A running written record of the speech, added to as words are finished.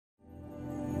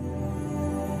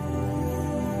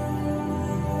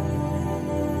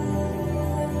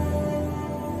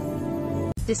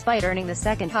Despite earning the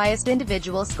second highest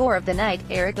individual score of the night,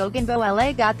 Arike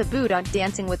Ogunbowale got the boot on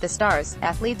Dancing with the Stars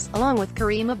athletes, along with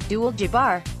Kareem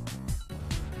Abdul-Jabbar.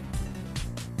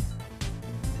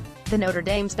 The Notre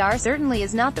Dame star certainly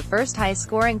is not the first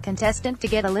high-scoring contestant to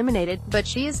get eliminated, but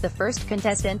she is the first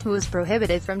contestant who was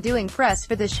prohibited from doing press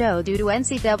for the show due to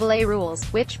NCAA rules,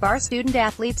 which bar student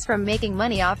athletes from making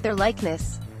money off their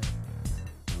likeness.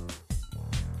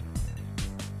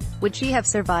 Would she have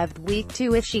survived week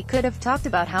 2 if she could have talked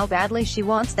about how badly she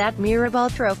wants that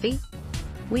mirrorball trophy?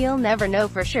 We'll never know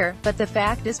for sure, but the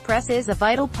fact is press is a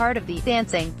vital part of the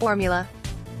dancing formula.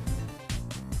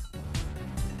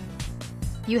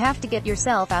 You have to get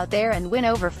yourself out there and win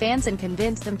over fans and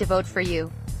convince them to vote for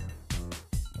you.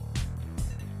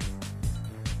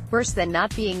 Worse than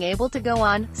not being able to go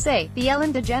on, say, The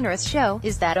Ellen DeGeneres Show,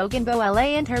 is that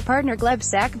Ogunbowale and her partner Gleb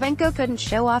Sakvenko couldn't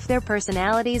show off their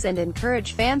personalities and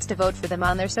encourage fans to vote for them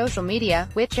on their social media,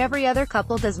 which every other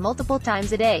couple does multiple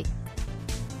times a day.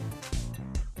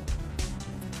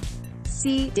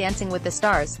 See Dancing with the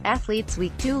Stars, Athletes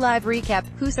Week 2 Live Recap,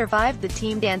 Who Survived the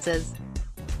Team Dances.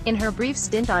 In her brief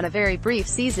stint on a very brief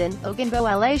season,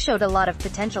 Ogunbowale showed a lot of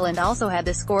potential and also had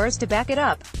the scores to back it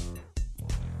up.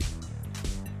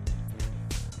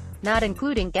 Not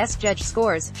including guest judge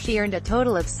scores, she earned a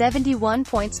total of 71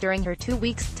 points during her 2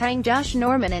 weeks, tying Josh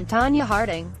Norman and Tanya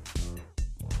Harding.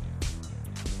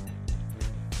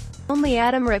 Only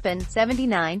Adam Rippon,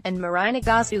 79, and Marina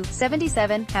Gasu,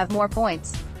 77, have more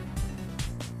points.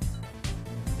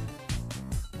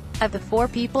 Of the 4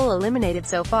 people eliminated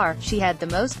so far, she had the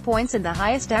most points and the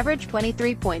highest average,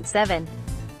 23.7.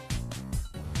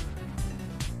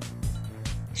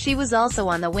 She was also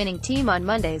on the winning team on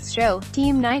Monday's show,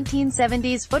 Team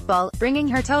 1970s Football, bringing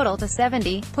her total to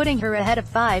 70, putting her ahead of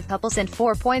 5 couples and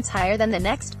 4 points higher than the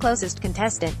next closest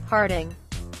contestant, Harding.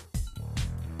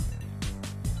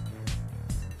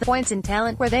 The points and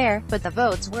talent were there, but the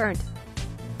votes weren't.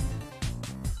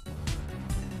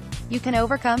 You can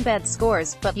overcome bad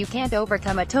scores, but you can't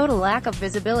overcome a total lack of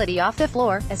visibility off the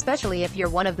floor, especially if you're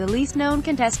one of the least known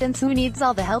contestants who needs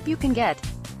all the help you can get.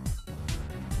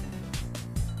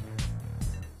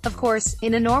 Of course,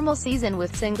 in a normal season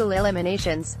with single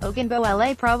eliminations,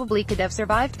 Ogunbowale probably could have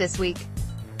survived this week.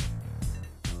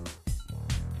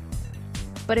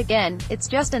 But again, it's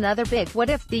just another big what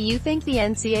if. Do you think the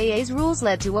NCAA's rules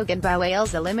led to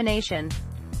Ogunbowale's elimination?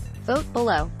 Vote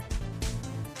below.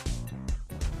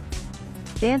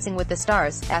 Dancing with the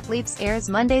Stars, Athletes airs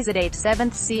Mondays at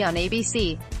 8/7 C on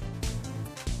ABC.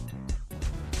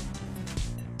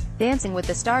 Dancing with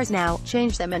the Stars now,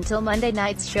 change them until Monday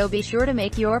night's show. Be sure to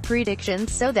make your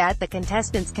predictions so that the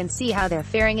contestants can see how they're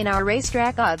faring in our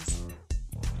racetrack odds.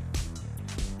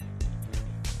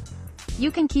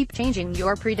 You can keep changing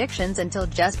your predictions until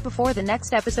just before the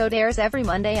next episode airs every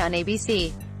Monday on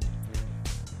ABC.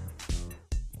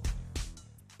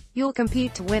 You'll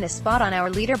compete to win a spot on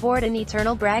our leaderboard and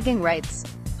eternal bragging rights.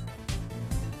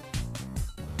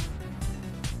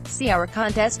 See our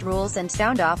contest rules and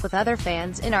sound off with other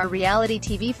fans in our reality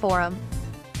TV forum.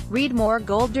 Read more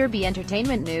Gold Derby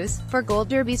entertainment news for Gold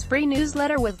Derby's free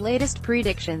newsletter with latest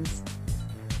predictions.